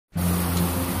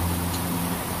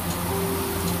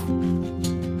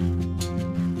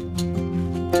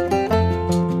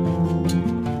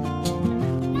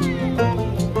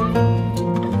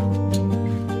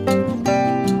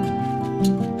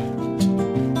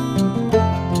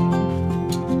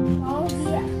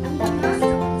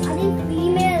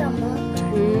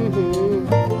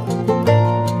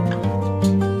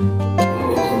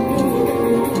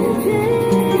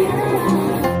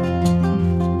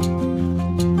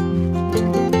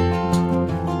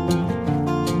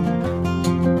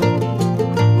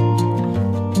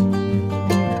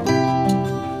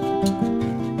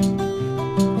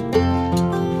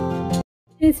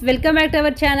Welcome back to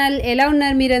our channel. ఎలా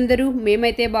ఉన్నారు మీరందరూ?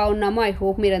 మేమైతే బాగున్నాము. ఐ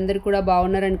హోప్ మీరందరూ కూడా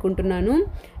బాగున్నారు అనుకుంటున్నాను.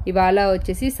 ఇవాళ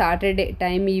వచ్చేసి సాటర్డే,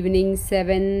 టైం ఈవినింగ్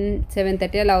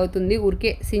 7:30 అలా అవుతుంది.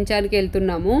 ఊరికే సించానికి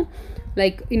వెళ్తున్నాము.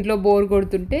 లైక్ ఇంట్లో బోర్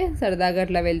కొడుతుంటే సరదాగా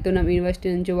అట్లా వెళ్తున్నాం యూనివర్సిటీ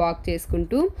నుంచి వాక్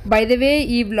చేసుకుంటూ. బై ద వే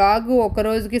ఈ వ్లాగ్ ఒక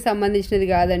రోజుకి సంబంధించినది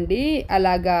కాదండి,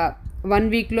 అలాగా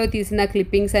 1 వీక్లో తీసిన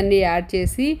క్లిప్పింగ్స్ అన్నీ యాడ్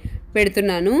చేసి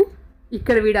పెడుతున్నాను.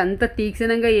 ఇక్కడ వీడు అంత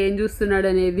తీక్షణంగా ఏం చూస్తున్నాడు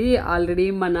అనేది ఆల్రెడీ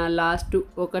మన లాస్ట్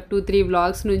ఒక 2-3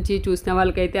 వ్లాగ్స్ నుంచి చూసిన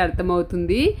వాళ్ళకైతే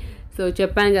అర్థమవుతుంది. సో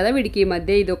చెప్పాను కదా, వీడికి ఈ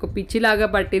మధ్య ఇది ఒక పిచ్చిలాగా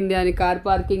పట్టింది అని కార్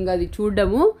పార్కింగ్ అది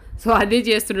చూడడము. సో అదే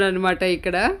చేస్తున్నాడు అనమాట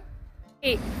ఇక్కడ.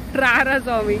 రారా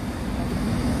స్వామి,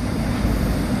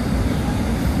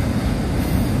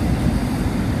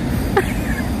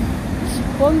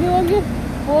 వంగి వంగి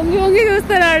వంగి వంగి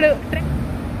చూస్తున్నాడు.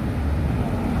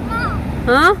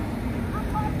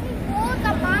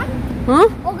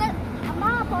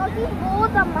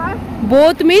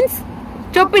 బోత్ మీన్స్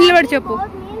చెప్పు, నిలబడి చెప్పు.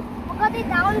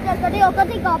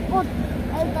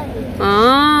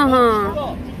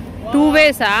 2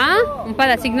 వేసా? పద,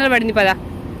 సిగ్నల్ పడింది, పద.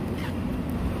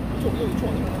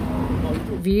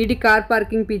 వీడి కార్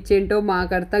పార్కింగ్ పిచ్ ఏంటో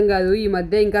మాకు అర్థం కాదు. ఈ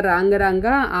మధ్య ఇంకా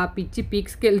రాంగా ఆ పిచ్చి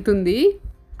పీక్స్కి వెళ్తుంది.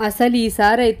 అసలు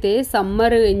ఈసారి అయితే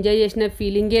సమ్మర్ ఎంజాయ్ చేసిన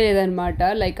ఫీలింగే లేదనమాట.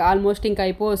 లైక్ ఆల్మోస్ట్ ఇంకా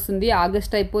వస్తుంది.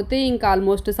 ఆగస్ట్ అయిపోతే ఇంకా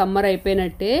ఆల్మోస్ట్ సమ్మర్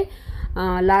అయిపోయినట్టే.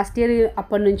 లాస్ట్ ఇయర్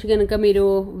అప్పటి నుంచి కనుక మీరు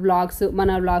మన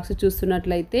వ్లాగ్స్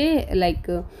చూస్తున్నట్లయితే లైక్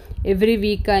ఎవ్రీ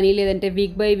వీక్ కానీ లేదంటే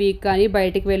వీక్ బై వీక్ కానీ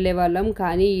బయటకు వెళ్ళే వాళ్ళం.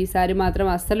 కానీ ఈసారి మాత్రం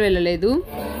అస్సలు వెళ్ళలేదు.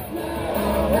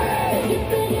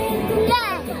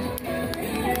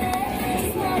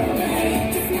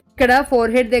 ఇక్కడ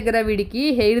ఫోర్ హెడ్ దగ్గర వీడికి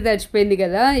హెయిర్ తడిచిపోయింది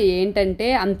కదా, ఏంటంటే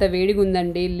అంత వేడిగా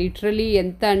ఉందండి. లిటరలీ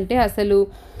ఎంత అంటే అసలు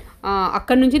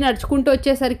అక్కడ నుంచి నడుచుకుంటూ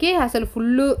వచ్చేసరికి అసలు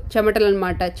ఫుల్ చెమటలు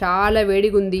అనమాట. చాలా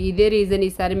వేడిగా ఉంది. ఇదే రీజన్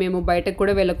ఈసారి మేము బయటకు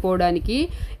కూడా వెళ్ళకపోవడానికి.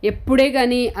 ఎప్పుడే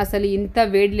కానీ అసలు ఇంత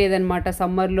వేడి లేదనమాట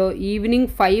సమ్మర్లో.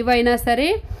 ఈవినింగ్ 5 అయినా సరే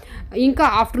ఇంకా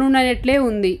ఆఫ్టర్నూన్ అనేట్లే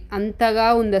ఉంది. అంతగా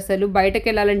ఉంది. అసలు బయటకు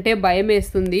వెళ్ళాలంటే భయం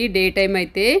వేస్తుంది డే టైం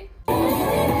అయితే.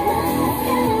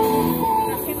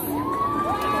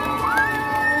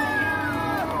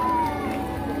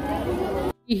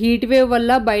 ఈ హీట్ వేవ్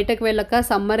వల్ల బయటకు వెళ్ళక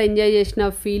సమ్మర్ ఎంజాయ్ చేసిన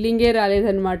ఫీలింగే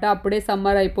రాలేదనమాట. అప్పుడే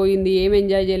సమ్మర్ అయిపోయింది, ఏం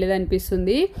ఎంజాయ్ చేయలేదు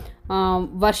అనిపిస్తుంది.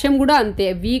 వర్షం కూడా అంతే,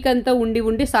 వీక్ అంతా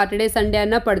ఉండి సాటర్డే సండే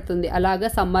అన్నా పడుతుంది. అలాగా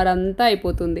సమ్మర్ అంతా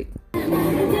అయిపోతుంది.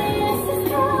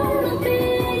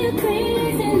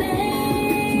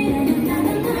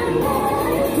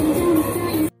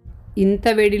 ఇంత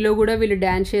వేడిలో కూడా వీళ్ళు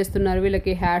డ్యాన్స్ చేస్తున్నారు.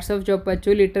 వీళ్ళకి హ్యాట్స్ ఆఫ్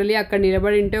చెప్పచ్చు. లిటరలీ అక్కడ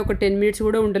నిలబడి ఉంటే ఒక 10 మినిట్స్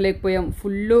కూడా ఉండలేకపోయాం.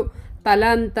 ఫుల్ తల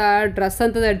అంతా, డ్రెస్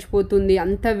అంతా తడిచిపోతుంది.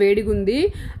 అంత వేడిగా ఉంది.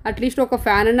 అట్లీస్ట్ ఒక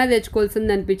ఫ్యాన్ అన్నా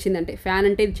తెచ్చుకోవాల్సింది అనిపించింది. అంటే ఫ్యాన్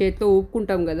అంటే ఇది చేతితో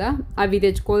ఊపుకుంటాం కదా, అవి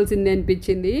తెచ్చుకోవాల్సింది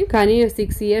అనిపించింది. కానీ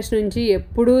 6 ఇయర్స్ నుంచి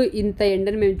ఎప్పుడు ఇంత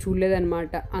ఎండను మేము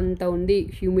చూడలేదన్నమాట. అంత ఉంది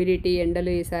హ్యూమిడిటీ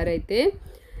ఎండలు ఈసారి అయితే.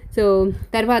 సో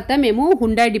తర్వాత మేము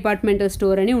హుండాయ్ డిపార్ట్మెంటల్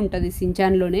స్టోర్ అని ఉంటుంది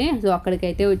సించాన్లోనే. సో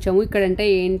అక్కడికైతే వచ్చాము. ఇక్కడంటే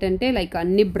ఏంటంటే లైక్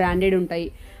అన్ని బ్రాండెడ్ ఉంటాయి,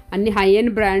 అన్ని హై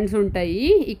ఎండ్ బ్రాండ్స్ ఉంటాయి.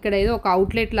 ఇక్కడ ఏదో ఒక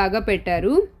అవుట్లెట్ లాగా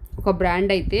పెట్టారు ఒక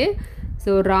బ్రాండ్ అయితే.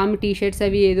 సో రామ్ టీషర్ట్స్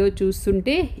అవి ఏదో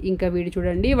చూస్తుంటే ఇంకా వీడు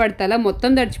చూడండి, వాడి తల మొత్తం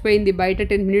తడిచిపోయింది. బయట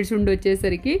 10 మినిట్స్ ఉండి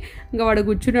వచ్చేసరికి ఇంకా వాడు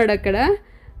కూర్చున్నాడు అక్కడ.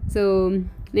 సో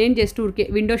నేను జస్ట్ ఊరికే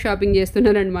విండో షాపింగ్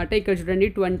చేస్తున్నాను అనమాట. ఇక్కడ చూడండి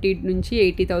 20 నుంచి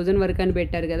 80,000 వరకు అని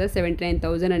పెట్టారు కదా,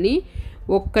 79,000 అని.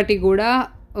 ఒక్కటి కూడా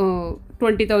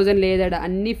 20,000 లేదడ,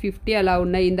 అన్నీ 50 అలా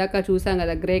ఉన్నాయి. ఇందాక చూసాం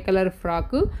కదా గ్రే కలర్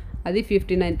ఫ్రాక్, అది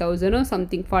 59,000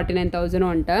 సంథింగ్, 49,000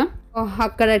 అంట.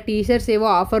 అక్కడ టీషర్ట్స్ ఏవో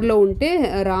ఆఫర్లో ఉంటే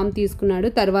రామ్ తీసుకున్నాడు.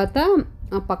 తర్వాత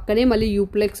పక్కనే మళ్ళీ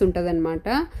యూప్లెక్స్ ఉంటుంది అనమాట.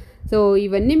 సో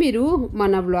ఇవన్నీ మీరు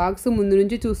మన వ్లాగ్స్ ముందు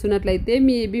నుంచి చూస్తున్నట్లయితే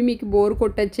మేబీ మీకు బోర్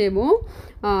కొట్టచ్చేమో.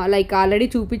 లైక్ ఆల్రెడీ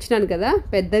చూపించినాను కదా,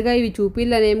 పెద్దగా ఇవి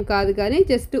చూపిల్లనేం కాదు, కానీ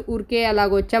జస్ట్ ఊరికే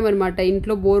అలాగొచ్చామన్నమాట.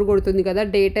 ఇంట్లో బోర్ కొడుతుంది కదా,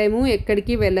 డే టైము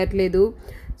ఎక్కడికి వెళ్ళట్లేదు.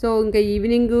 సో ఇంకా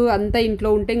ఈవినింగ్ అంతా ఇంట్లో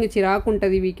ఉంటే ఇంక చిరాకు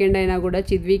ఉంటుంది, వీకెండ్ అయినా కూడా,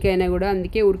 చిద్వీక్ అయినా కూడా.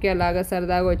 అందుకే ఊరికే అలాగా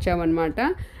సరదాగా వచ్చామన్నమాట.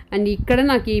 అండ్ ఇక్కడ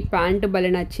నాకు ఈ ప్యాంట్ భలే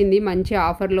నచ్చింది, మంచి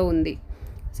ఆఫర్లో ఉంది.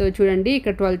 సో చూడండి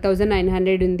ఇక్కడ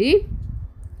 12,900 ఉంది.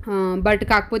 బట్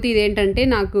కాకపోతే ఇదేంటంటే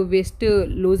నాకు వెస్ట్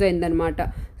లూజ్ అయిందనమాట.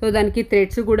 సో దానికి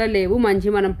థ్రెడ్స్ కూడా లేవు. మంచి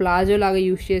మనం ప్లాజో లాగా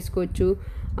యూస్ చేసుకోవచ్చు,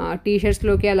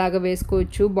 టీషర్ట్స్లోకి అలాగ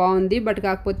వేసుకోవచ్చు, బాగుంది. బట్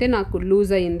కాకపోతే నాకు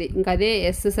లూజ్ అయింది. ఇంకా అదే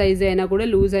ఎస్ సైజ్ అయినా కూడా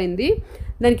లూజ్ అయింది.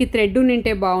 దానికి థ్రెడ్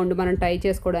నింటే బాగుండు మనం టై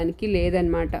చేసుకోవడానికి,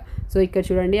 లేదనమాట. సో ఇక్కడ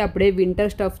చూడండి అప్పుడే వింటర్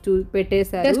స్టఫ్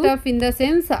పెట్టేశారు. Stuff in the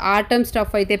sense atom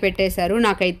stuff అయితే పెట్టేశారు.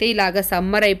 నాకైతే ఇలాగ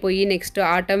సమ్మర్ అయిపోయి నెక్స్ట్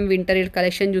ఆటమ్ వింటర్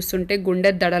కలెక్షన్ చూస్తుంటే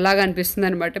గుండె దడలాగా అనిపిస్తుంది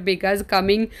అనమాట. బికాజ్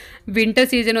కమింగ్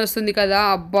వింటర్ సీజన్ వస్తుంది కదా,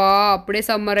 అబ్బా అప్పుడే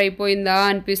సమ్మర్ అయిపోయిందా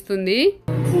అనిపిస్తుంది.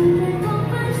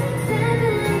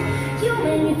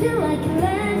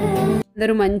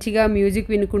 అందరూ మంచిగా మ్యూజిక్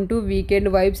వినుకుంటూ వీకెండ్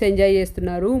వైబ్స్ ఎంజాయ్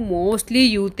చేస్తున్నారు. మోస్ట్లీ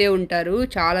యూతే ఉంటారు,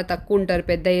 చాలా తక్కువ ఉంటారు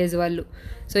పెద్ద ఏజ్ వాళ్ళు.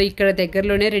 సో ఇక్కడ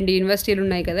దగ్గరలోనే 2 యూనివర్సిటీలు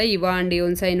ఉన్నాయి కదా, ఇవా అండ్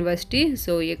యోన్సా యూనివర్సిటీ.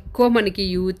 సో ఎక్కువ మనకి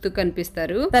యూత్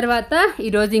కనిపిస్తారు. తర్వాత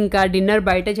ఈరోజు ఇంకా డిన్నర్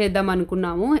బయట చేద్దాం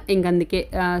అనుకున్నాము. ఇంకందుకే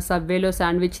సబ్వేలో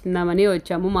శాండ్విచ్ తిందామని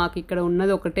వచ్చాము. మాకు ఇక్కడ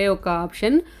ఉన్నది ఒకటే ఒక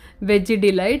ఆప్షన్, వెజ్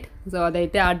డిలైట్. సో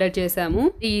అదైతే ఆర్డర్ చేసాము.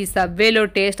 ఈ సబ్వేలో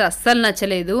టేస్ట్ అస్సలు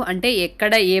నచ్చలేదు. అంటే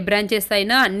ఎక్కడ ఏ బ్రాంచెస్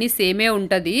అయినా అన్నీ సేమే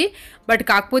ఉంటుంది, బట్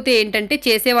కాకపోతే ఏంటంటే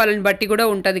చేసే వాళ్ళని బట్టి కూడా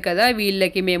ఉంటుంది కదా.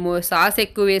 వీళ్ళకి మేము సాస్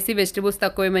ఎక్కువ వేసి వెజిటబుల్స్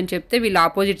తక్కువ వేయమని చెప్తే వీళ్ళు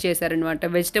ఆపోజిట్ చేశారనమాట.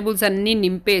 వెజిటబుల్స్ అన్నీ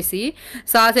నింపేసి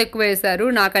సాస్ ఎక్కువ వేశారు.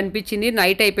 నాకు అనిపించింది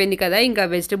నైట్ అయిపోయింది కదా, ఇంకా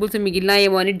వెజిటబుల్స్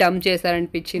మిగిలినాయేమో అని డంప్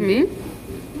చేశారనిపించింది.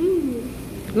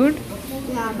 గుడ్.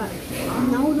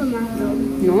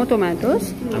 No tomatoes.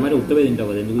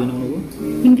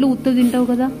 ఇంట్లో ఉత్తది తింటావు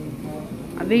కదా,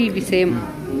 అవే ఇవి సేమ్.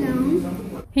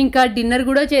 ఇంకా డిన్నర్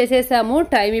కూడా చేసేసాము.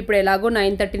 టైం ఇప్పుడు ఎలాగో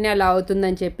 9:30 అలా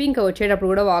అవుతుందని చెప్పి ఇంకా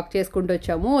వచ్చేటప్పుడు కూడా వాక్ చేసుకుంటూ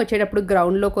వచ్చాము. వచ్చేటప్పుడు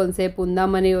గ్రౌండ్లో కొంతసేపు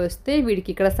ఉందామని వస్తే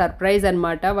వీడికి ఇక్కడ సర్ప్రైజ్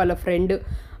అనమాట. వాళ్ళ ఫ్రెండ్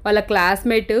వాళ్ళ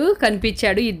క్లాస్మేట్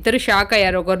కనిపించాడు. ఇద్దరు షాక్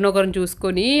అయ్యారు ఒకరినొకరిని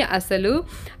చూసుకొని. అసలు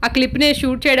ఆ క్లిప్ని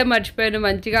షూట్ చేయడం మర్చిపోయాను.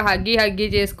 మంచిగా హగ్గి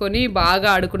చేసుకొని బాగా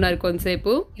ఆడుకున్నారు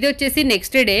కొంతసేపు. ఇది వచ్చేసి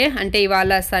నెక్స్ట్ డే, అంటే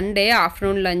ఇవాళ సండే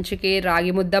ఆఫ్టర్నూన్ లంచ్కి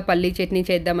రాగి ముద్ద పల్లీ చట్నీ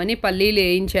చేద్దామని పల్లీలు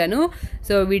వేయించాను.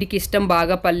 సో వీడికి ఇష్టం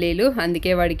బాగా పల్లీలు,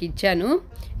 అందుకే వాడికి ఇచ్చాను.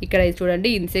 ఇక్కడ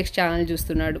చూడండి ఇన్సెక్ట్స్ ఛానల్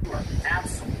చూస్తున్నాడు.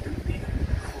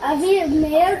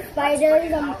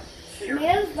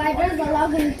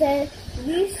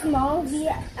 We small, we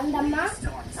and Amma,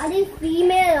 are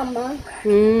female Amma.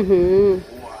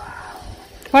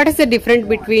 What is the difference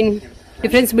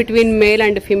between male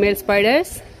and female spiders?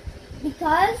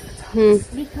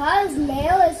 Because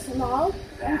male is small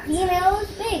and female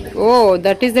is big. Oh,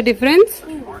 that is the difference?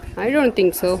 I don't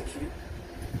think so.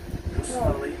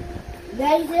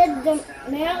 They said the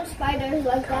male spiders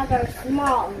like that are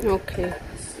small.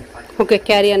 Okay,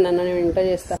 carry on. నేను వంట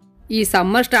చేస్తా. ఈ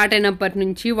summer start అయినప్పటి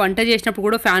నుంచి వంట చేసినప్పుడు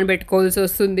కూడా fan పెట్టుకోవాల్సి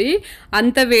వస్తుంది,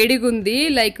 అంత వేడిగా ఉంది.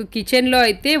 లైక్ కిచెన్లో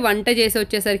అయితే వంట చేసి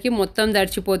వచ్చేసరికి మొత్తం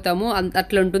తడిచిపోతాము,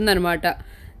 అట్లా ఉంటుందన్నమాట.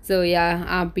 సో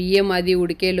ఆ బియ్యం అది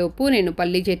ఉడికేలోపు నేను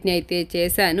పల్లీ చట్నీ అయితే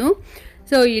చేశాను.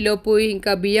 సో ఈలోపు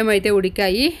ఇంకా బియ్యం అయితే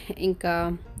ఉడికాయి. ఇంకా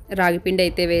రాగిపిండి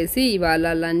అయితే వేసి ఇవాళ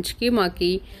లంచ్కి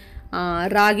మాకి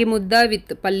రాగి ముద్ద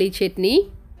విత్ పల్లీ చట్నీ.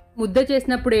 ముద్ద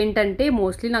చేసినప్పుడు ఏంటంటే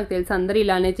మోస్ట్లీ నాకు తెలిసి అందరూ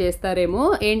ఇలానే చేస్తారేమో.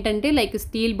 ఏంటంటే లైక్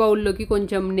స్టీల్ బౌల్లోకి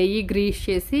కొంచెం నెయ్యి గ్రీస్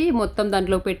చేసి మొత్తం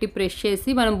దాంట్లో పెట్టి ప్రెస్ చేసి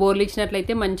మనం బోర్లు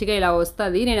ఇచ్చినట్లయితే మంచిగా ఇలా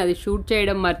వస్తుంది. నేను అది షూట్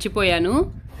చేయడం మర్చిపోయాను.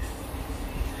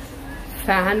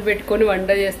 ఫ్యాన్ పెట్టుకొని వంట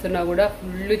చేస్తున్నా కూడా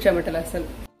ఫుల్ చెమటలు. అసలు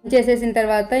చేసేసిన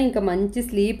తర్వాత ఇంకా మంచి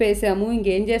స్లీప్ వేసాము.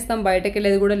 ఇంకేం చేస్తాం, బయటకు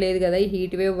వెళ్ళేది కూడా లేదు కదా, ఈ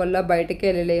హీట్ వేవ్ వల్ల బయటకు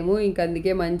వెళ్ళలేము. ఇంకా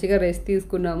అందుకే మంచిగా రెస్ట్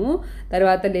తీసుకున్నాము.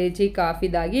 తర్వాత లేచి కాఫీ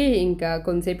తాగి ఇంకా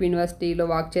కొంతసేపు యూనివర్సిటీలో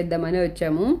వాక్ చేద్దామని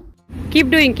వచ్చాము. కీప్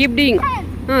డూయింగ్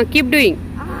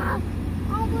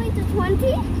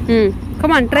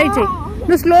కమాన్, ట్రై చేయి.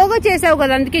 నువ్వు స్లోగా చేసావు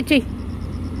కదా, అందుకే చెయ్యి.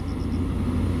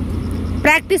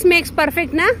 ప్రాక్టీస్ మేక్స్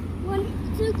పర్ఫెక్ట్ నా. 1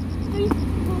 2 3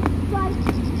 4 5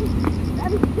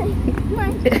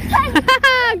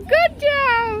 గుడ్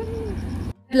జాబ్.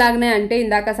 లాగానే అంటే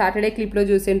ఇందాక సాటర్డే క్లిప్లో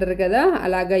చూసింటారు కదా,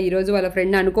 అలాగా ఈరోజు వాళ్ళ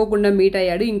ఫ్రెండ్ అనుకోకుండా మీట్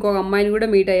అయ్యాడు. ఇంకొక అమ్మాయిని కూడా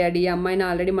మీట్ అయ్యాడు. ఈ అమ్మాయిని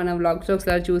ఆల్రెడీ మన వ్లాగ్స్లో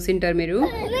ఒకసారి చూసింటారు మీరు.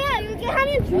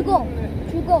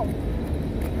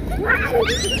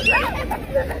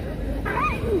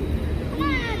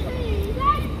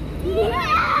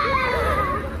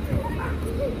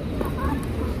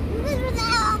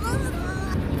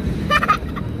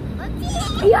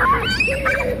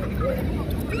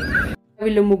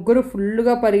 వీళ్ళు ముగ్గురు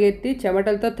ఫుల్గా పరిగెత్తి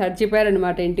చెమటలతో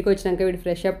తడిచిపోయారనమాట. ఇంటికి వచ్చినాక వీడు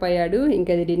ఫ్రెష్ అప్ అయ్యాడు. ఇంకా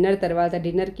ఇది డిన్నర్. తర్వాత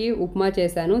డిన్నర్కి ఉప్మా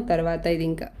చేశాను. తర్వాత ఇది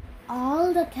ఇంకా all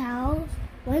the cows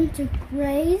went to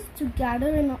graze together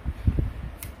in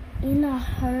a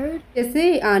herd. చేసి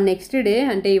ఆ నెక్స్ట్ డే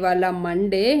అంటే ఇవాళ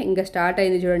మండే ఇంకా స్టార్ట్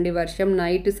అయింది చూడండి వర్షం.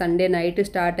 సండే నైట్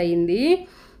స్టార్ట్ అయింది.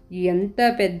 ఎంత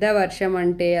పెద్ద వర్షం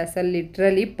అంటే అసలు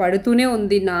లిటరలీ పడుతూనే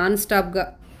ఉంది నాన్ స్టాప్గా.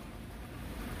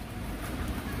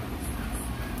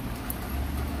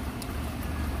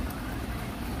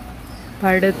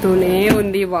 పడుతూనే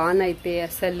ఉంది వాన్ అయితే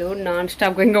అసలు నాన్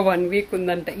స్టాప్గా. ఇంకా 1 వీక్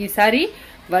ఉందంట. ఈసారి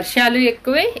వర్షాలు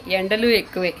ఎక్కువే, ఎండలు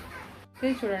ఎక్కువే.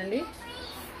 చూడండి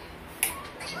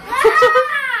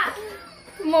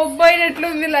మొబైల్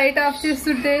ఎట్లుంది లైట్ ఆఫ్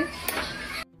చేస్తుంటే.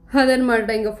 అదనమాట.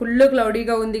 ఇంకా ఫుల్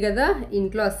క్లౌడీగా ఉంది కదా,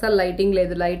 ఇంట్లో అస్సలు లైటింగ్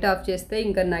లేదు. లైట్ ఆఫ్ చేస్తే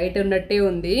ఇంకా నైట్ ఉన్నట్టే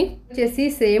ఉంది. వచ్చేసి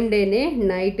సేమ్ డేనే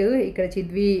నైట్ ఇక్కడ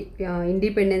చిద్వి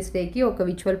ఇండిపెండెన్స్ డేకి ఒక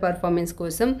విజువల్ పర్ఫార్మెన్స్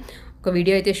కోసం ఒక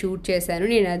వీడియో అయితే షూట్ చేశాను.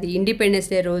 నేను అది ఇండిపెండెన్స్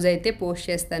డే రోజు అయితే పోస్ట్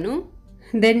చేస్తాను.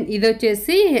 దెన్ ఇది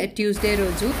వచ్చేసి ట్యూస్డే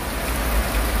రోజు.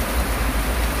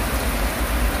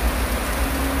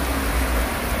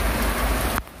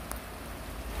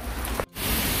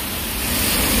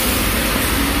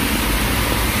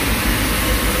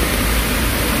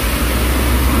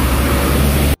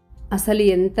 అసలు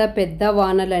ఎంత పెద్ద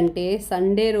వానలంటే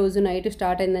సండే రోజు నైట్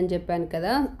స్టార్ట్ అయిందని చెప్పాను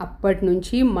కదా, అప్పటి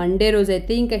నుంచి మండే రోజు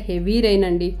అయితే ఇంకా హెవీ రైన్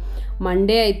అండి.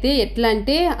 మండే అయితే ఎట్లా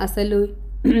అంటే అసలు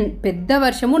పెద్ద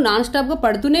వర్షము నాన్ స్టాప్గా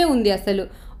పడుతూనే ఉంది. అసలు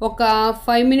ఒక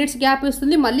 5 minutes గ్యాప్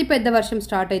వస్తుంది, మళ్ళీ పెద్ద వర్షం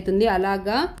స్టార్ట్ అవుతుంది.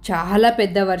 అలాగా చాలా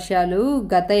పెద్ద వర్షాలు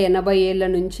గత 80 ఏళ్ల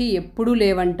నుంచి ఎప్పుడూ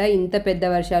లేవంట ఇంత పెద్ద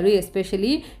వర్షాలు.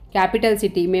 ఎస్పెషలీ క్యాపిటల్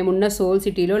సిటీ మేమున్న సోల్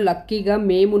సిటీలో లక్కీగా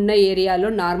మేమున్న ఏరియాలో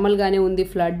నార్మల్గానే ఉంది,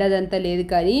 ఫ్లడ్ అదంతా లేదు.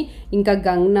 కానీ ఇంకా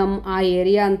గంగనం ఆ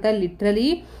ఏరియా అంతా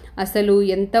లిటరలీ అసలు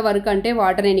ఎంతవరకు అంటే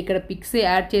వాటర్, నేను ఇక్కడ పిక్స్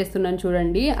యాడ్ చేస్తున్నాను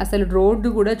చూడండి. అసలు రోడ్డు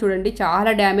కూడా చూడండి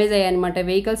చాలా డ్యామేజ్ అయ్యాయి అనమాట.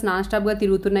 వెహికల్స్ నాన్ స్టాప్గా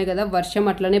తిరుగుతున్నాయి కదా, వర్షం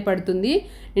అట్లనే పడుతుంది.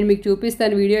 నేను మీకు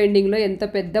చూపిస్తాను వీడియో ఎండింగ్లో ఎంత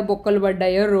పెద్ద బొక్కలు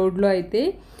పడ్డాయో రోడ్లో అయితే.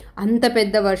 అంత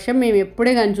పెద్ద వర్షం మేము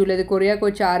ఎప్పుడే కానీ చూడలేదు. కొరియాకి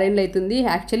వచ్చి 6 ఏళ్ళు అవుతుంది.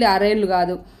 యాక్చువల్లీ 6 ఏళ్ళు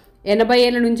కాదు, 80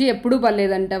 ఏళ్ళ నుంచి ఎప్పుడూ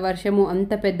పడలేదంట వర్షము.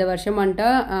 అంత పెద్ద వర్షం అంట.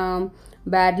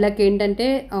 బ్యాడ్ లక్ ఏంటంటే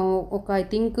ఒక ఐ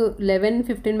థింక్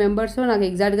 11-15 మెంబర్స్ నాకు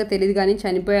ఎగ్జాక్ట్గా తెలియదు కానీ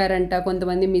చనిపోయారంట,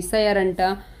 కొంతమంది మిస్ అయ్యారంట.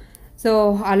 సో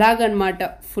అలాగనమాట.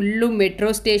 ఫుల్ మెట్రో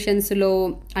స్టేషన్స్లో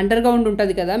అండర్ గ్రౌండ్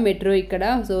ఉంటుంది కదా మెట్రో ఇక్కడ,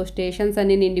 సో స్టేషన్స్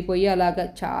అన్నీ నిండిపోయి అలాగా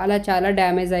చాలా చాలా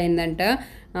డ్యామేజ్ అయిందంట.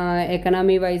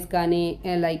 ఎకనామీ వైజ్ కానీ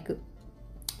లైక్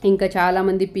ఇంకా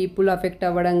చాలామంది పీపుల్ అఫెక్ట్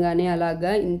అవ్వడం కానీ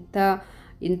అలాగా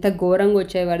ఇంత ఘోరంగా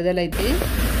వచ్చాయి వరదలు అయితే.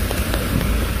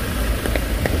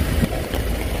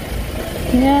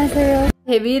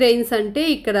 హెవీ రైన్స్ అంటే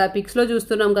ఇక్కడ పిక్స్లో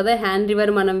చూస్తున్నాం కదా, హ్యాండ్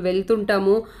రివర్ మనం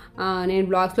వెళ్తుంటాము, నేను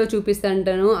బ్లాగ్స్లో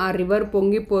చూపిస్తుంటాను. ఆ రివర్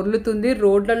పొంగి పొర్లుతుంది.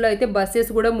 రోడ్లలో అయితే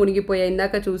బస్సెస్ కూడా మునిగిపోయాయి,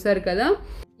 ఇందాక చూసారు కదా.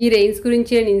 ఈ రెయిన్స్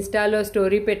గురించి నేను ఇన్స్టాలో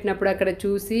స్టోరీ పెట్టినప్పుడు అక్కడ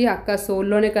చూసి, అక్క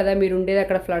సోల్లోనే కదా మీరు ఉండేది,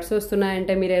 అక్కడ ఫ్లడ్స్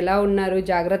వస్తున్నాయంటే మీరు ఎలా ఉన్నారు,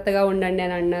 జాగ్రత్తగా ఉండండి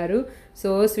అని అన్నారు.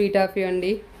 సో స్వీట్ ఆఫ్ యూ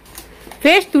అండి.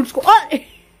 ఫేస్ తుడుచుకో.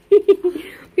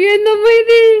 ఏందమ్మా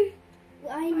ఇది,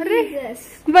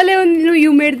 భలే ఉంది. నువ్వు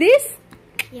యూ మేడ్ దిస్,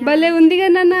 భలే ఉంది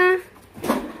కదా నాన్న.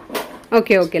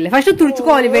 ఓకే ఓకేలే, ఫస్ట్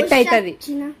తుడుచుకోవాలి, వెట్ అవుతుంది,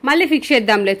 మళ్ళీ ఫిక్స్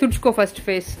చేద్దాంలే. తుడుచుకో ఫస్ట్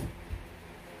ఫేస్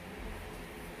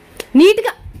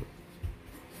నీట్గా.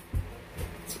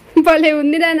 భలే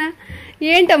ఉంది నాన్న.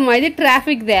 ఏంటమ్మా ఇది,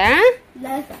 ట్రాఫిక్ దే?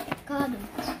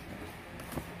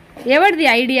 ఎవరిది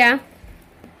ఐడియా?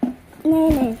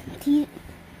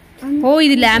 ఓ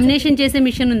ఇది లామినేషన్ చేసే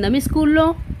మిషన్ ఉందా మీ స్కూల్లో?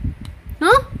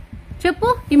 చెప్పు,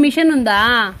 ఈ మిషన్ ఉందా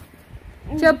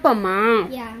చెప్పమ్మా.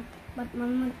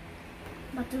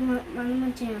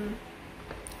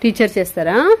 టీచర్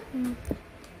చేస్తారా?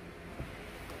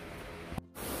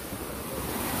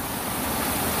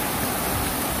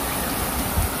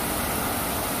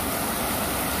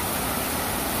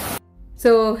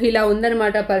 సో ఇలా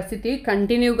ఉందన్నమాట పరిస్థితి.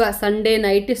 కంటిన్యూగా సండే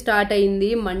నైట్ స్టార్ట్ అయింది,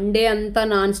 మండే అంతా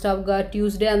నాన్ స్టాప్గా,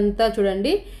 ట్యూస్డే అంతా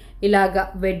చూడండి ఇలాగా.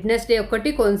 వెడ్నెస్డే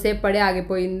ఒకటి కొంతసేపు పడే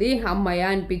ఆగిపోయింది,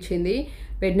 అమ్మయ్య అనిపించింది.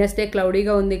 వెడ్నెస్డే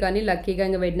క్లౌడీగా ఉంది కానీ లక్కీగా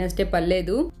ఇంకా వెడ్నెస్డే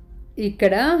పర్లేదు.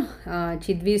 ఇక్కడ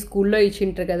చిద్వి స్కూల్లో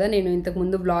ఇచ్చింటారు కదా, నేను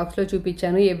ఇంతకుముందు బ్లాగ్స్లో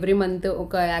చూపించాను. ఎవ్రీ మంత్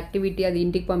ఒక యాక్టివిటీ అది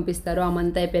ఇంటికి పంపిస్తారు ఆ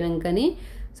మంత్ అయిపోయాకని.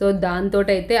 సో దాంతో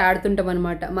అయితే ఆడుతుంటాం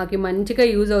అనమాట. మాకు మంచిగా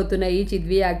యూజ్ అవుతున్నాయి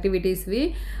చిద్వి యాక్టివిటీస్వి.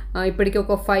 ఇప్పటికి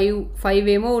ఒక 5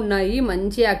 ఏమో ఉన్నాయి.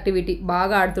 మంచి యాక్టివిటీ,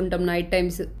 బాగా ఆడుతుంటాం నైట్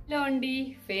టైమ్స్. ఇలా అండి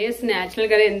ఫేస్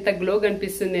న్యాచురల్గానే ఎంత గ్లో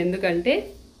కనిపిస్తుంది, ఎందుకంటే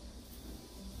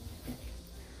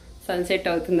సన్సెట్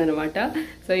అవుతుంది అనమాట.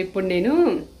 సో ఇప్పుడు నేను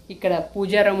ఇక్కడ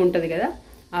పూజా రూమ్ ఉంటుంది కదా,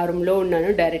 ఆ రూమ్లో ఉన్నాను.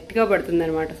 డైరెక్ట్గా పడుతుంది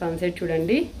అనమాట సన్సెట్.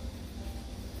 చూడండి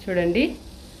చూడండి,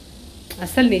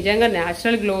 అసలు నిజంగా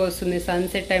న్యాచురల్ గ్లో వస్తుంది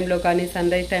సన్సెట్ టైంలో కానీ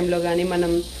సన్ రైజ్ టైంలో కానీ.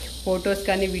 మనం ఫొటోస్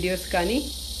కానీ వీడియోస్ కానీ.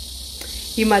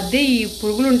 ఈ మధ్య ఈ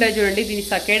పురుగులు ఉంటాయి చూడండి, దీన్ని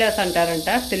సకేడాస్ అంటారంట,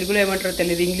 తెలుగులో ఏమంటారో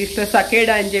తెలియదు, ఇంగ్లీష్లో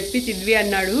సకేడా అని చెప్పి చిద్వి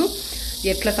అన్నాడు.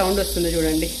 ఎట్లా సౌండ్ వస్తుందో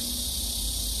చూడండి.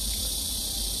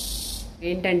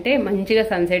 ఏంటంటే మంచిగా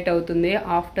సన్సెట్ అవుతుంది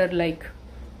ఆఫ్టర్ లైక్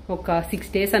ఒక 6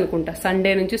 days అనుకుంటా.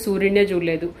 సండే నుంచి సూర్యుడినే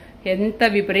చూడలేదు. ఎంత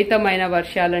విపరీతమైన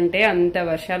వర్షాలంటే అంత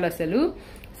వర్షాలు అసలు.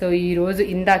 సో ఈరోజు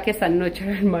ఇందాకే సన్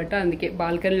వచ్చాడు అనమాట, అందుకే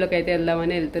బాల్కనీలోకి అయితే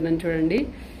వెళ్దామని వెళ్తున్నాను. చూడండి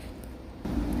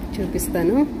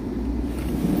చూపిస్తాను,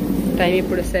 టైం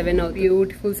ఇప్పుడు 7 అవుతుంది.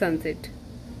 Beautiful sunset.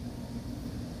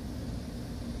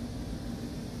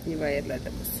 ఈ వైర్ల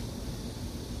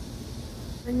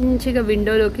మంచిగా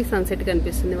విండోలోకి సన్సెట్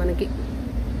కనిపిస్తుంది మనకి.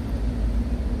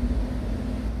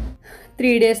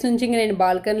 3 days నుంచి ఇంకా నేను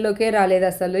బాల్కనీలోకే రాలేదు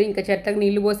అసలు. ఇంకా చెట్లకు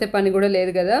నీళ్లు పోసే పని కూడా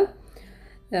లేదు కదా,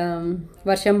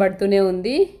 వర్షం పడుతూనే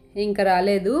ఉంది, ఇంకా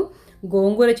రాలేదు.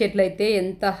 గోంగూర చెట్లు అయితే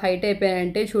ఎంత హైట్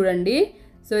అయిపోయాయంటే చూడండి.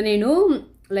 సో నేను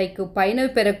లైక్ పైన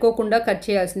పెరక్కోకుండా కట్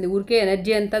చేయాల్సింది, ఊరికే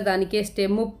ఎనర్జీ అంతా దానికే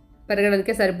స్టెమ్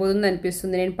పెరగడానికే సరిపోతుంది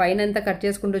అనిపిస్తుంది. నేను పైన అంతా కట్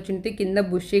చేసుకుంటూ వచ్చింది, కింద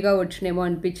బుషిగా వచ్చినేమో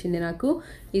అనిపించింది నాకు.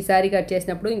 ఈసారి కట్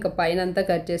చేసినప్పుడు ఇంకా పైన అంతా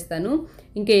కట్ చేస్తాను.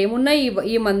 ఇంకా ఏమున్నాయి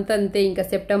ఈ మంత్ అంతే, ఇంకా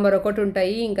సెప్టెంబర్ 1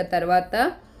 ఉంటాయి, ఇంకా తర్వాత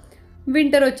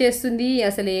వింటర్ వచ్చేస్తుంది,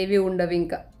 అసలు ఏవి ఉండవు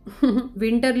ఇంకా.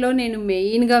 వింటర్లో నేను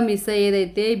మెయిన్గా మిస్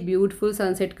అయ్యేదైతే బ్యూటిఫుల్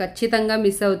సన్సెట్ ఖచ్చితంగా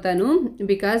మిస్ అవుతాను.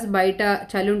 బికాస్ బయట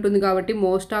చలి ఉంటుంది కాబట్టి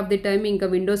మోస్ట్ ఆఫ్ ది టైం ఇంకా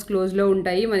విండోస్ క్లోజ్లో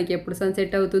ఉంటాయి, మనకి ఎప్పుడు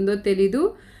సన్సెట్ అవుతుందో తెలీదు.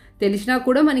 తెలిసినా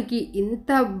కూడా మనకి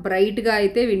ఇంత బ్రైట్గా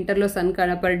అయితే వింటర్లో సన్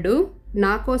కనపడ్డు.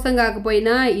 నా కోసం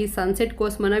కాకపోయినా ఈ సన్సెట్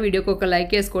కోసమన్నా వీడియోకి ఒక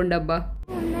లైక్ వేసుకోండి అబ్బా.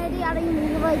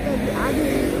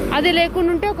 అది లేకుండా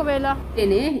ఉంటే ఒకవేళ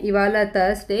నేనే ఇవాళ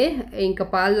థర్స్డే ఇంకా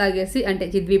పాలు తాగేసి, అంటే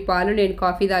చిద్వి పాలు నేను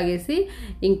కాఫీ తాగేసి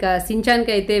ఇంకా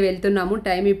సించాన్కి అయితే వెళ్తున్నాము.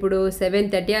 టైం ఇప్పుడు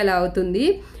 7:30 అలా అవుతుంది.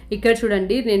 ఇక్కడ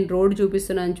చూడండి నేను రోడ్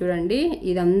చూపిస్తున్నాను చూడండి,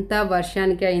 ఇదంతా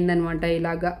వర్షానికి అయిందనమాట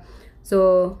ఇలాగా. సో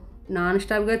నాన్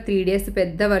స్టాప్గా 3 days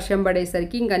పెద్ద వర్షం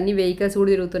పడేసరికి ఇంక అన్ని వెహికల్స్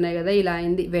కూడా తిరుగుతున్నాయి కదా, ఇలా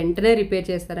అయింది. వెంటనే రిపేర్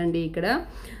చేస్తారండి ఇక్కడ.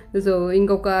 సో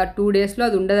ఇంకొక 2 daysలో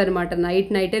అది ఉండదు అనమాట,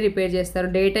 నైటే రిపేర్ చేస్తారు.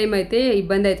 డే టైం అయితే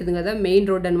ఇబ్బంది అవుతుంది కదా, మెయిన్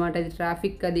రోడ్ అనమాట ఇది,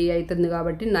 ట్రాఫిక్ అది అవుతుంది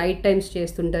కాబట్టి నైట్ టైమ్స్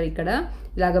చేస్తుంటారు ఇక్కడ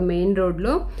ఇలాగ మెయిన్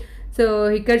రోడ్లో. సో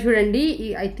ఇక్కడ చూడండి,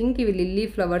 ఐ థింక్ ఇవి లిల్లీ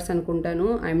ఫ్లవర్స్ అనుకుంటాను,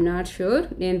 ఐఎమ్ నాట్ షూర్.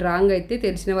 నేను రాంగ్ అయితే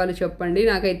తెలిసిన వాళ్ళు చెప్పండి.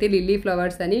 నాకైతే లిల్లీ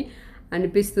ఫ్లవర్స్ అని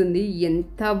అనిపిస్తుంది.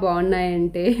 ఎంత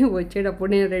బాగున్నాయంటే వచ్చేటప్పుడు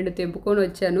నేను 2 తెంపుకొని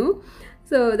వచ్చాను.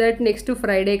 సో దట్ నెక్స్ట్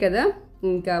ఫ్రైడే కదా,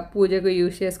 ఇంకా పూజకు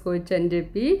యూజ్ చేసుకోవచ్చు అని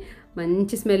చెప్పి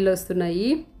మంచి స్మెల్ వస్తున్నాయి,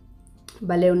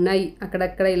 భలే ఉన్నాయి.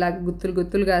 అక్కడక్కడ ఇలా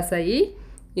గుత్తులు కాసాయి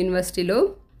యూనివర్సిటీలో.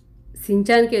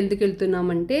 సించాన్కి ఎందుకు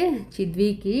వెళ్తున్నామంటే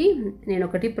చిద్వికి నేను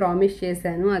ఒకటి ప్రామిస్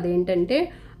చేశాను. అదేంటంటే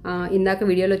ఇందాక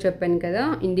వీడియోలో చెప్పాను కదా,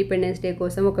 ఇండిపెండెన్స్ డే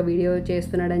కోసం ఒక వీడియో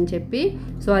చేస్తున్నాడని చెప్పి.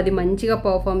 సో అది మంచిగా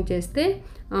పర్ఫామ్ చేస్తే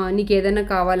నీకు ఏదైనా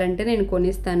కావాలంటే నేను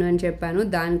కొనిస్తాను అని చెప్పాను.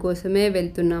 దానికోసమే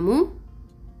వెళ్తున్నాము.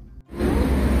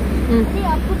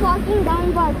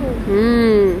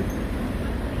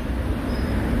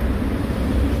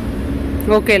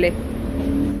 ఓకేలే,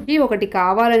 ఈ ఒకటి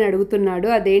కావాలని అడుగుతున్నాడు.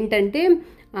 అదేంటంటే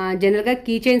జనరల్గా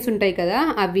కీ చైన్స్ ఉంటాయి కదా,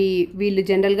 అవి వీళ్ళు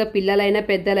జనరల్గా పిల్లలైనా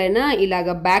పెద్దలైనా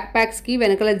ఇలాగ బ్యాక్ ప్యాక్స్కి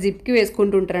వెనకాల జిప్కి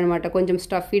వేసుకుంటుంటారు అనమాట. కొంచెం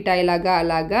స్టఫీ టై లాగా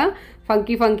అలాగా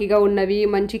ఫంకీగా ఉన్నవి,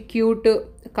 మంచి క్యూట్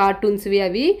కార్టూన్స్వి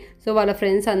అవి. సో వాళ్ళ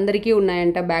ఫ్రెండ్స్ అందరికీ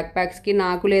ఉన్నాయంట బ్యాక్ ప్యాక్స్కి.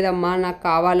 నాకు లేదమ్మా, నాకు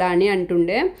కావాలా అని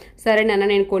అంటుండే. సరే నాన్న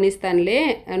నేను కొనిస్తానులే,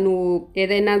 నువ్వు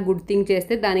ఏదైనా గుడ్ థింగ్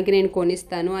చేస్తే దానికి నేను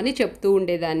కొనిస్తాను అని చెప్తూ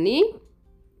ఉండేదాన్ని.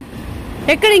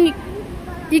 ఎక్కడ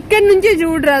ఇక్కడ నుంచి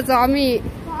చూడరా స్వామి,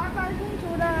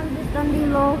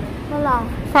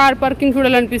 కార్ పార్కింగ్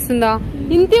చూడాలనిపిస్తుందా?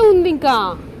 ఇంతే ఉంది ఇంకా.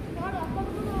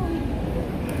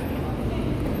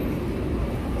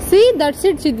 See, that's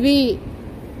it Chidvi.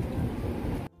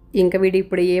 ఇంకా వీడు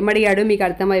ఇప్పుడు ఏమడిగాడో మీకు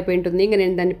అర్థమైపోయి ఉంటుంది. ఇంకా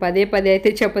నేను దాన్ని పదే అయితే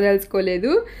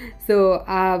చెప్పదలుచుకోలేదు. సో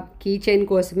ఆ కీ చైన్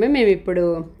కోసమే మేము ఇప్పుడు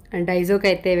డైజోకి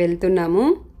అయితే వెళ్తున్నాము.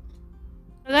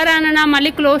 రానా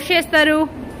మళ్ళీ క్లోజ్ చేస్తారు.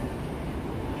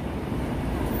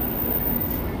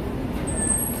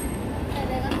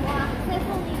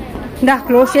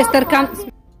 క్లోజ్ చేస్తారు కమ్.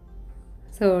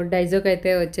 సో డైజోకి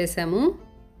అయితే వచ్చేసాము.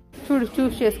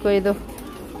 చూస్ చేసుకో ఏదో.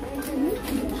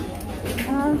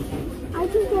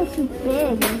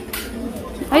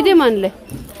 అయితే మనలే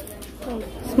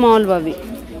స్మాల్ అవి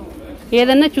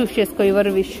ఏదన్నా చూస్ చేసుకో, యువర్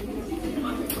విష్.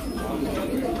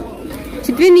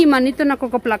 చిద్వి నీ మనీతో నాకు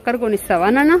ఒక ప్లక్కర్ కొనిస్తావా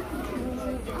నాన్న?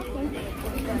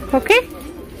 ఓకే,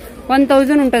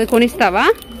 1000 ఉంటుంది, కొనిస్తావా?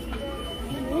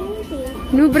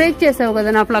 నువ్వు బ్రేక్ చేసావు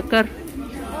కదా నా ప్లక్కర్.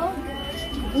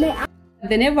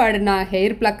 అదనే వాడు నా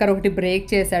హెయిర్ ప్లక్కర్ ఒకటి బ్రేక్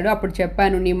చేశాడు. అప్పుడు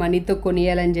చెప్పాను నీ మనీతో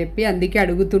కొనియాలని చెప్పి, అందుకే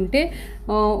అడుగుతుంటే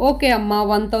ఓకే అమ్మ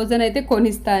 1000 అయితే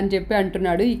కొనిస్తా అని చెప్పి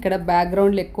అంటున్నాడు. ఇక్కడ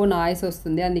బ్యాక్గ్రౌండ్లో ఎక్కువ నాయిస్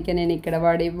వస్తుంది, అందుకే నేను ఇక్కడ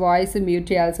వాడి వాయిస్ మ్యూట్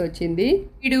చేయాల్సి వచ్చింది.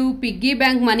 వీడు పిగ్గీ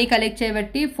బ్యాంక్ మనీ కలెక్ట్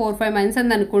చేయబట్టి 4-5 months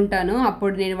అని అనుకుంటాను.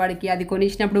 అప్పుడు నేను వాడికి అది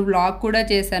కొనిచ్చినప్పుడు వ్లాగ్ కూడా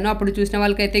చేశాను, అప్పుడు చూసిన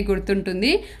వాళ్ళకైతే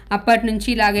గుర్తుంటుంది. అప్పటి నుంచి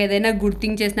ఇలాగ ఏదైనా గుడ్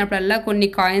థింగ్ చేసినప్పుడల్లా కొన్ని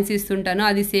కాయిన్స్ ఇస్తుంటాను,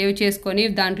 అది సేవ్ చేసుకొని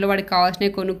దాంట్లో వాడికి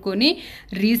కావాల్సినవి కొనుక్కొని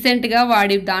రీసెంట్గా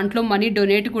వాడి దాంట్లో మనీ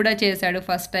డొనేట్ కూడా చేశాడు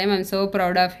first time. I'm so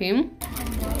proud of him.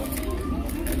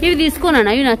 ఇవి తీసుకోనా?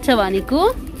 ఇవి నచ్చవా నీకు?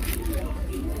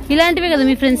 ఇలాంటివే కదా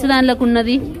మీ ఫ్రెండ్స్ దానిలోకి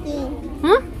ఉన్నది.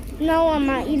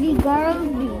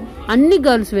 అన్ని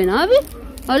గర్ల్స్ వేనా అవి?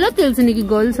 అలా తెలుసు నీకు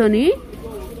గర్ల్స్ అని?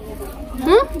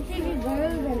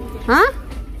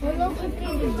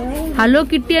 హలో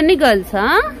కిట్టి అన్ని గర్ల్సా?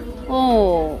 ఓ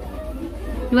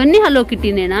ఇవన్నీ హలో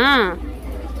కిట్టీనేనా?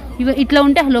 ఇట్లా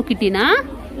ఉంటే హలో కిట్టీనా?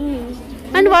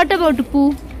 అండ్ వాట్ అబౌట్ పూ?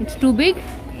 It's two big.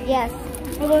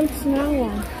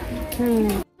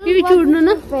 ఇవి చూడు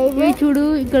నాన్న, ఇవి చూడు,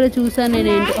 ఇక్కడ చూసాను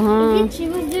నేనేంటో.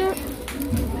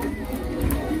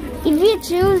 If you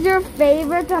choose your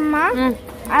favorite, Amma,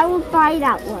 I will buy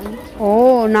that one.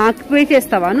 Oh, నాకు పే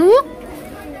చేస్తావా నువ్వు?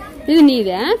 ఇది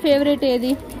నీదే ఫేవరెట్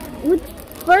ఏది?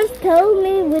 First tell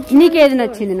me which. నీకేది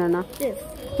నచ్చింది నాన్న?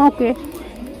 Okay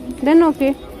then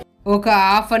okay. ఒక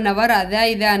హాఫ్ అన్ అవర్ అదే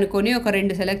ఇదే అనుకొని ఒక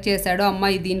 2 సెలెక్ట్ చేశాడు. అమ్మ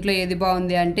దీంట్లో ఏది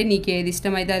బాగుంది అంటే నీకు ఏది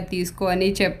ఇష్టమైతే అది తీసుకో అని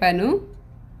చెప్పాను.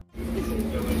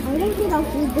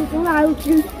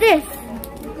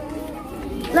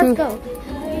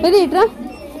 ఇది ఇట్రా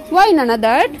వై నాన్న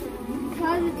దట్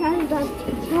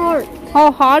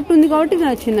హార్ట్ ఉంది కాబట్టి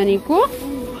నచ్చిందా నీకు?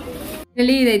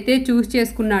 ఇదైతే చూస్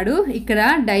చేసుకున్నాడు. ఇక్కడ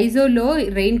డైజోలో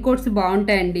రెయిన్ కోట్స్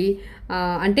బాగుంటాయండి,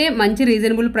 అంటే మంచి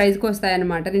రీజనబుల్ ప్రైస్కి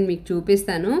వస్తాయన్నమాట. నేను మీకు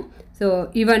చూపిస్తాను. సో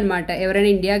ఇవన్నమాట, ఎవరైనా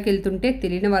ఇండియాకి వెళ్తుంటే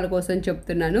తెలియని వాళ్ళ కోసం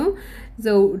చెప్తున్నాను.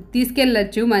 సో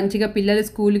తీసుకెళ్ళచ్చు మంచిగా, పిల్లలు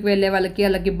స్కూల్కి వెళ్ళే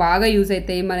వాళ్ళకి బాగా యూజ్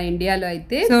అవుతాయి మన ఇండియాలో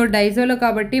అయితే. సో డైజోలో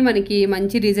కాబట్టి మనకి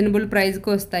మంచి రీజనబుల్ ప్రైస్కి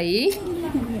వస్తాయి.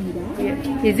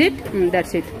 Is it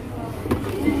that's it.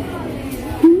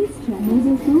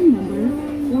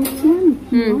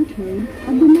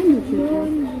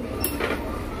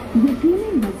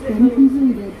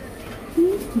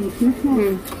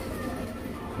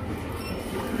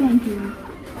 Thank you.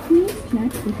 Please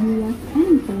check if you left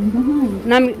anything behind.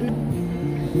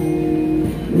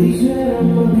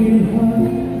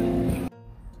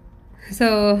 So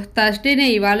థర్స్డేనే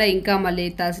ఇవాళ, ఇంకా మళ్ళీ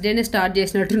థర్స్డేనే స్టార్ట్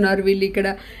చేసినట్టున్నారు వీళ్ళు. ఇక్కడ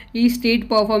ఈ స్ట్రీట్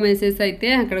పర్ఫార్మెన్సెస్ అయితే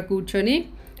అక్కడ కూర్చొని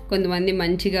కొంతమంది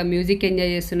మంచిగా మ్యూజిక్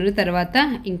ఎంజాయ్ చేస్తున్నారు. తర్వాత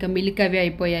ఇంకా మిల్క్ అవి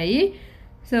అయిపోయాయి.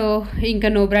 సో ఇంకా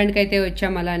నో బ్రాండ్కి అయితే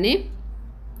వచ్చాము. అలానే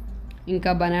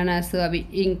ఇంకా బనానాస్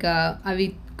అవి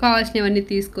కావాల్సినవన్నీ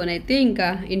తీసుకొని అయితే ఇంకా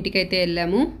ఇంటికైతే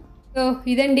వెళ్ళాము. సో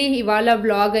ఇదండి ఇవాళ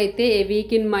బ్లాగ్ అయితే, ఏ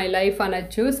వీక్ ఇన్ మై లైఫ్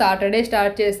అనొచ్చు. సాటర్డే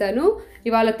స్టార్ట్ చేశాను,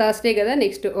 ఇవాళ థర్స్డే కదా,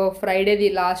 నెక్స్ట్ ఫ్రైడేది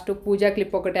లాస్ట్ పూజా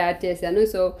క్లిప్ ఒకటి యాడ్ చేశాను.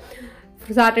 సో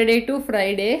సాటర్డే టు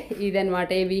ఫ్రైడే ఇదనమాట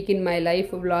ఏ week in my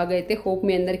life blog అయితే. హోప్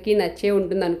మీ అందరికీ నచ్చే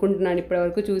ఉంటుంది అనుకుంటున్నాను.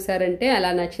 ఇప్పటివరకు చూసారంటే,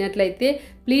 అలా నచ్చినట్లయితే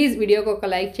ప్లీజ్ వీడియోకి ఒక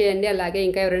లైక్ చేయండి. అలాగే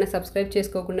ఇంకా ఎవరైనా సబ్స్క్రైబ్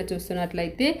చేసుకోకుండా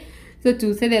చూస్తున్నట్లయితే, సో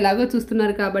చూసేది ఎలాగో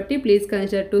చూస్తున్నారు కాబట్టి please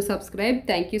consider to subscribe.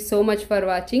 Thank you so much for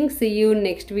watching. See you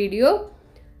next video.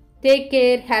 Take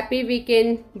care. Happy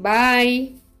weekend. Bye.